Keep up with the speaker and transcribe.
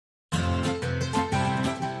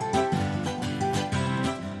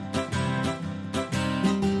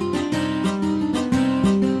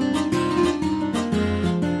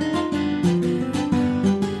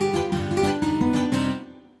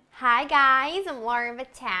Hi guys, I'm Laura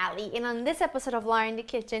Vitale, and on this episode of Laura in the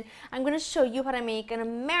Kitchen, I'm going to show you how to make an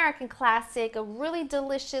American classic, a really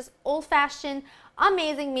delicious, old-fashioned,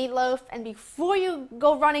 amazing meatloaf. And before you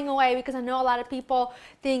go running away, because I know a lot of people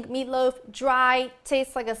think meatloaf dry,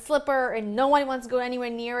 tastes like a slipper, and no one wants to go anywhere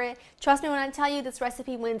near it, trust me when I tell you this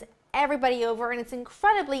recipe wins everybody over, and it's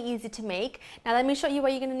incredibly easy to make. Now let me show you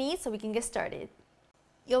what you're going to need so we can get started.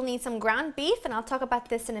 You'll need some ground beef, and I'll talk about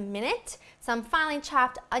this in a minute, some finely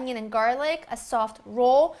chopped onion and garlic, a soft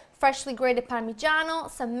roll, freshly grated Parmigiano,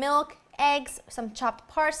 some milk, eggs, some chopped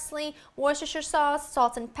parsley, Worcestershire sauce,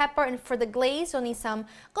 salt and pepper, and for the glaze you'll need some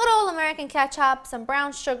good old American ketchup, some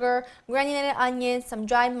brown sugar, granulated onions, some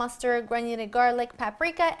dried mustard, granulated garlic,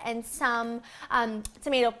 paprika, and some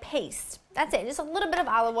tomato paste. That's it, just a little bit of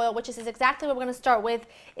olive oil, which is exactly what we're going to start with,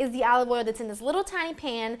 is the olive oil that's in this little tiny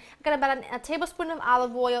pan. I've got about a tablespoon of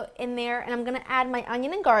olive oil in there, and I'm going to add my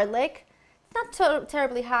onion and garlic. It's not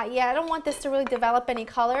terribly hot yet. I don't want this to really develop any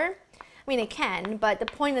color. I mean, it can, but the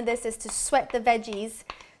point of this is to sweat the veggies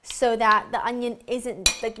so that the onion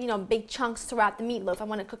isn't like, big chunks throughout the meatloaf. I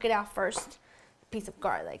want to cook it out first. Piece of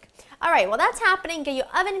garlic. All right, while that's happening, get your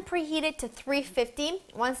oven preheated to 350.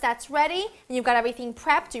 Once that's ready and you've got everything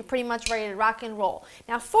prepped, you're pretty much ready to rock and roll.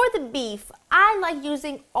 Now for the beef, I like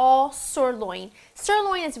using all sirloin.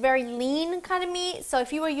 Sirloin is very lean kind of meat, so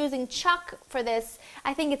if you were using chuck for this,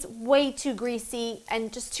 I think it's way too greasy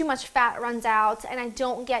and just too much fat runs out, and I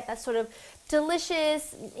don't get that sort of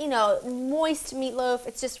delicious, moist meatloaf.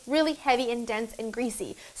 It's just really heavy and dense and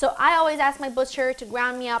greasy. So I always ask my butcher to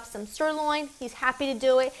ground me up some sirloin. He's happy to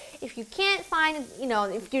do it. If you can't find,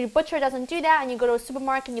 if your butcher doesn't do that and you go to a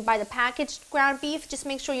supermarket and you buy the packaged ground beef, just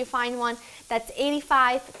make sure you find one that's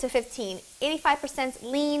 85 to 15. 85%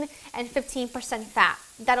 lean and 15% fat.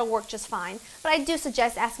 That'll work just fine. But I do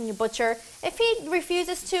suggest asking your butcher. If he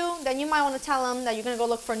refuses to, then you might want to tell him that you're going to go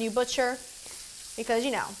look for a new butcher, because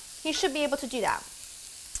he should be able to do that.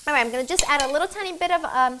 All right, I'm going to just add a little tiny bit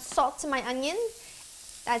of salt to my onion.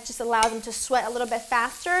 That just allows them to sweat a little bit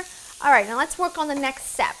faster. All right, now let's work on the next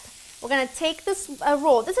step. We're going to take this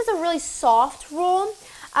roll. This is a really soft roll.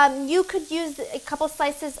 You could use a couple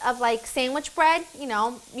slices of like sandwich bread. You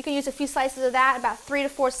can use a few slices of that, about 3 to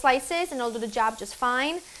 4 slices, and it'll do the job just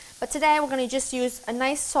fine. But today we're going to just use a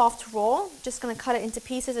nice soft roll. Just going to cut it into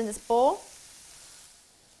pieces in this bowl.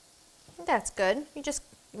 That's good. You're just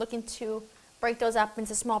looking to break those up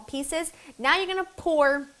into small pieces. Now you're going to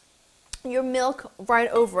pour your milk right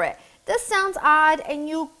over it. This sounds odd, and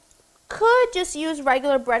you could just use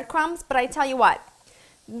regular breadcrumbs, but I tell you what,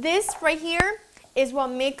 this right here is what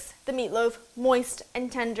makes the meatloaf moist and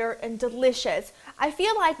tender and delicious. I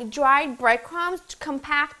feel like dried breadcrumbs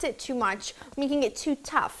compact it too much, making it too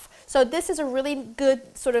tough. So this is a really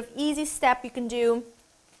good sort of easy step you can do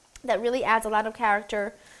that really adds a lot of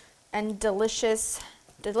character and deliciousness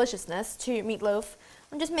to your meatloaf.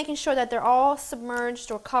 I'm just making sure that they're all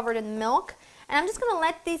submerged or covered in milk, and I'm just going to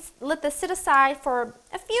let this sit aside for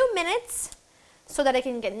a few minutes so that it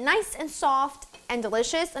can get nice and soft and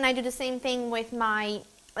delicious. And I do the same thing with my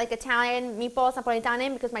Italian meatballs,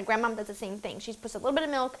 napolitane, because my grandma does the same thing. She puts a little bit of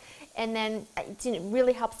milk, and then it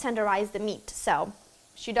really helps tenderize the meat. So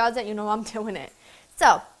she does it, I'm doing it.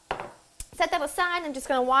 So set that aside. I'm just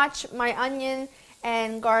going to watch my onion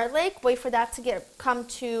and garlic, wait for that to come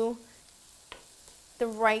to the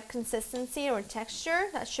right consistency or texture.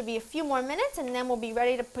 That should be a few more minutes, and then we'll be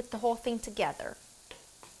ready to put the whole thing together.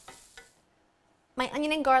 My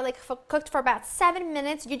onion and garlic cooked for about 7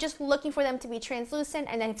 minutes. You're just looking for them to be translucent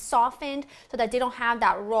and then softened so that they don't have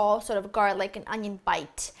that raw sort of garlic and onion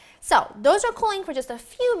bite. So those are cooling for just a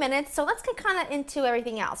few minutes. So let's get kind of into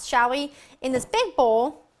everything else, shall we? In this big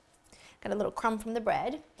bowl, got a little crumb from the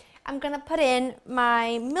bread. I'm going to put in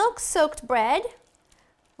my milk-soaked bread,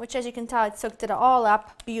 which, as you can tell, it soaked it all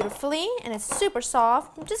up beautifully, and it's super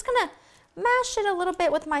soft. I'm just going to mash it a little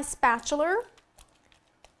bit with my spatula.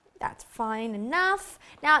 That's fine enough.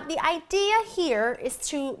 Now, the idea here is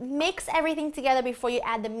to mix everything together before you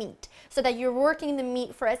add the meat, so that you're working the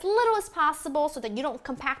meat for as little as possible so that you don't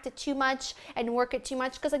compact it too much and work it too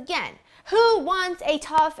much. Because again, who wants a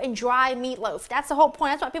tough and dry meatloaf? That's the whole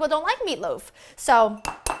point. That's why people don't like meatloaf. So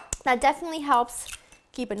that definitely helps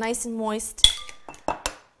keep it nice and moist.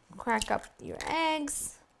 Crack up your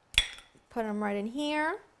eggs, put them right in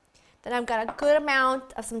here. Then I've got a good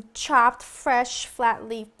amount of some chopped fresh flat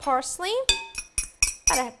leaf parsley,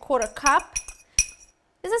 about a 1/4 cup.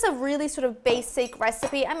 This is a really sort of basic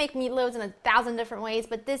recipe. I make meatloaves in 1,000 different ways,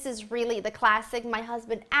 but this is really the classic. My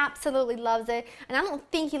husband absolutely loves it, and I don't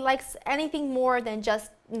think he likes anything more than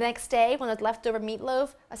just the next day when there's leftover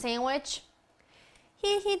meatloaf, a sandwich.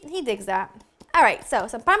 He digs that. All right, so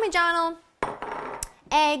some Parmigiano,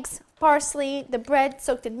 eggs, parsley, the bread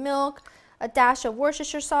soaked in milk, a dash of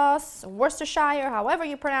Worcestershire sauce, Worcestershire, however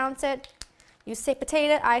you pronounce it. You say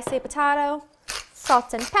potato, I say potato,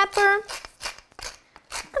 salt and pepper,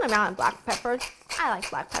 a good amount of black pepper. I like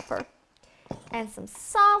black pepper. And some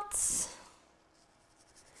salt.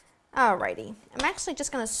 Alrighty, I'm actually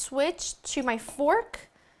just gonna switch to my fork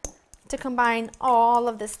to combine all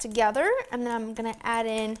of this together, and then I'm gonna add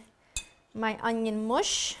in my onion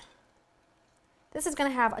mush. This is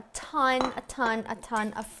gonna have a ton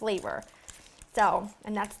of flavor. So,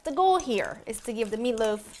 and that's the goal here, is to give the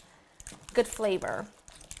meatloaf good flavor.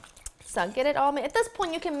 So get it all mixed. At this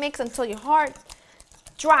point you can mix until your heart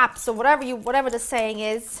drops, or whatever the saying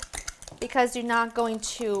is, because you're not going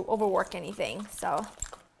to overwork anything. So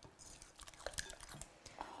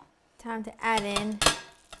time to add in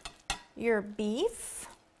your beef.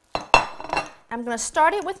 I'm gonna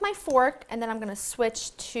start it with my fork, and then I'm gonna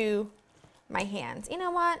switch to my hands. You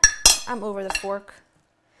know what? I'm over the fork.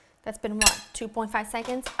 That's been what, 2.5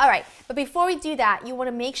 seconds? All right, but before we do that, you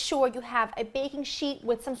wanna make sure you have a baking sheet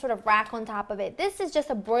with some sort of rack on top of it. This is just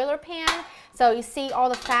a broiler pan, so you see all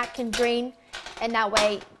the fat can drain, and that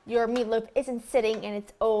way your meatloaf isn't sitting in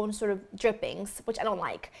its own sort of drippings, which I don't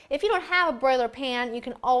like. If you don't have a broiler pan, you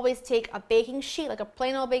can always take a baking sheet, like a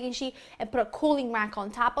plain old baking sheet, and put a cooling rack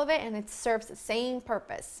on top of it, and it serves the same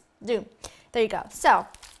purpose. There you go. So,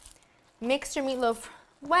 mix your meatloaf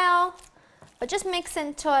well, but just mix it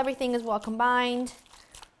until everything is well combined.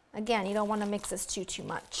 Again, you don't want to mix this too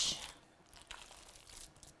much.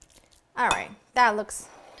 All right, that looks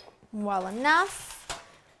well enough.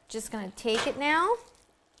 Just gonna take it now.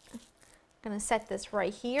 Gonna set this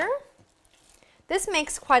right here. This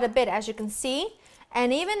makes quite a bit, as you can see.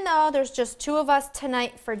 And even though there's just 2 of us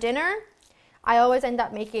tonight for dinner, I always end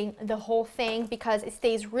up making the whole thing because it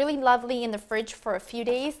stays really lovely in the fridge for a few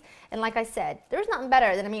days. And like I said, there's nothing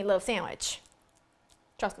better than a meatloaf sandwich.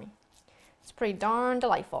 Trust me, it's pretty darn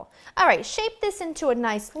delightful. All right, shape this into a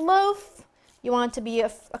nice loaf. You want it to be a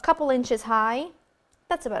couple inches high.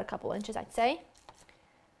 That's about a couple inches, I'd say.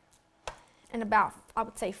 And about, I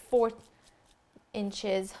would say, 4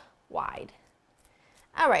 inches wide.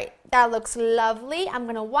 All right, that looks lovely. I'm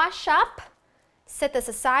gonna wash up, set this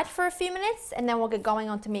aside for a few minutes, and then we'll get going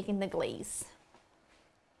on to making the glaze.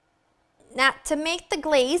 Now, to make the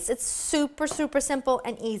glaze, it's super simple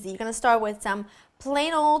and easy. You're gonna start with some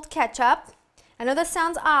plain old ketchup. I know this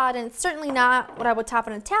sounds odd, and it's certainly not what I would top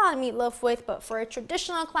an Italian meatloaf with, but for a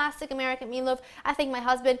traditional classic American meatloaf, I think my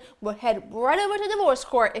husband would head right over to divorce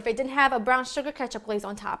court if it didn't have a brown sugar ketchup glaze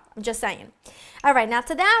on top. I'm just saying. All right, now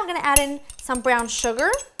to that, I'm gonna add in some brown sugar.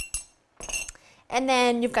 And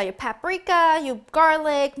then you've got your paprika, your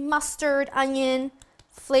garlic, mustard, onion,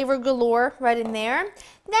 flavor galore right in there.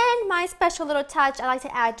 Then my special little touch, I like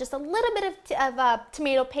to add just a little bit of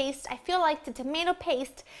tomato paste. I feel like the tomato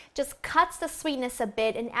paste just cuts the sweetness a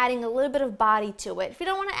bit and adding a little bit of body to it. If you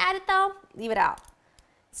don't want to add it though, leave it out.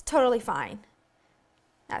 It's totally fine.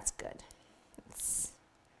 That's good.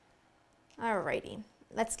 Alrighty,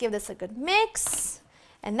 let's give this a good mix.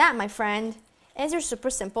 And that, my friend, is your super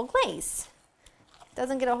simple glaze.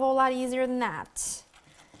 Doesn't get a whole lot easier than that.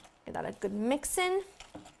 Give that a good mix in.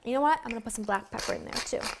 You know what? I'm gonna put some black pepper in there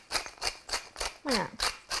too. Why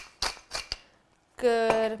not?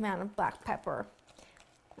 Good amount of black pepper.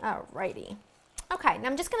 Alrighty. Okay, now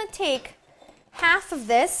I'm just gonna take half of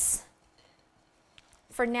this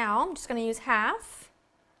for now. I'm just gonna use half.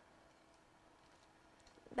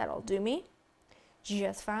 That'll do me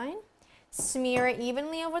just fine. Smear it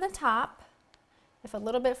evenly over the top. If a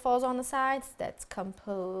little bit falls on the sides, that's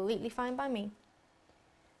completely fine by me.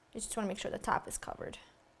 You just want to make sure the top is covered.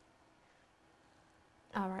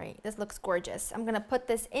 All right, this looks gorgeous. I'm gonna put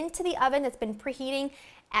this into the oven that's been preheating.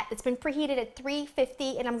 It's been preheated at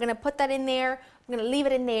 350, and I'm gonna put that in there. I'm gonna leave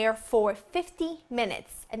it in there for 50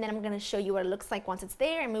 minutes, and then I'm gonna show you what it looks like once it's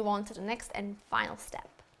there and move on to the next and final step.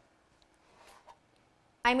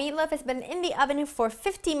 My meatloaf has been in the oven for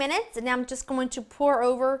 50 minutes, and now I'm just going to pour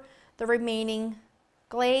over the remaining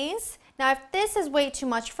glaze. Now, if this is way too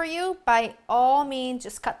much for you, by all means,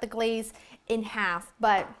 just cut the glaze in half,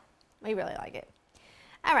 but we really like it.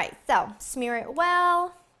 All right, so smear it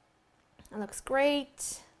well. It looks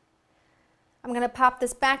great. I'm gonna pop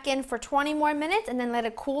this back in for 20 more minutes and then let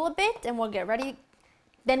it cool a bit, and we'll get ready.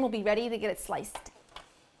 Then we'll be ready to get it sliced.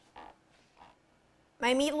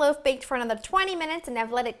 My meatloaf baked for another 20 minutes, and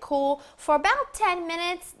I've let it cool for about 10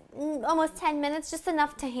 minutes, almost 10 minutes, just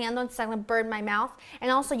enough to handle, so I'm gonna burn my mouth.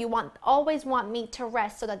 And also, you always want meat to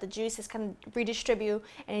rest so that the juices can redistribute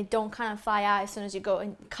and it don't kind of fly out as soon as you go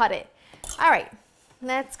and cut it. All right,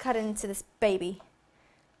 Let's cut into this baby.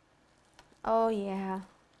 Oh yeah.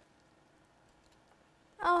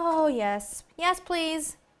 Oh yes. Yes,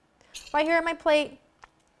 please. Right here on my plate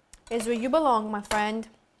is where you belong, my friend.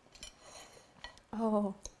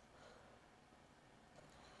 Oh.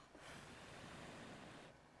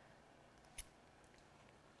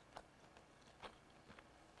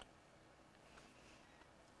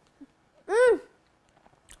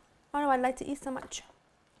 Why do I like to eat so much?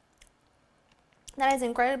 That is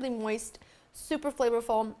incredibly moist, super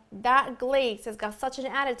flavorful. That glaze has got such an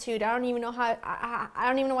attitude. I don't even know how. I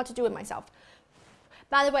don't even know what to do with myself.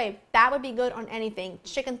 By the way, that would be good on anything: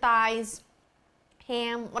 chicken thighs,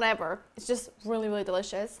 ham, whatever. It's just really, really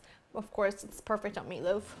delicious. Of course, it's perfect on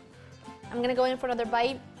meatloaf. I'm gonna go in for another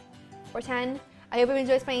bite or 10. I hope you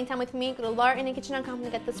enjoyed spending time with me. Go to laurainthekitchen.com to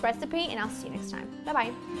get this recipe, and I'll see you next time. Bye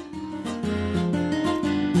bye.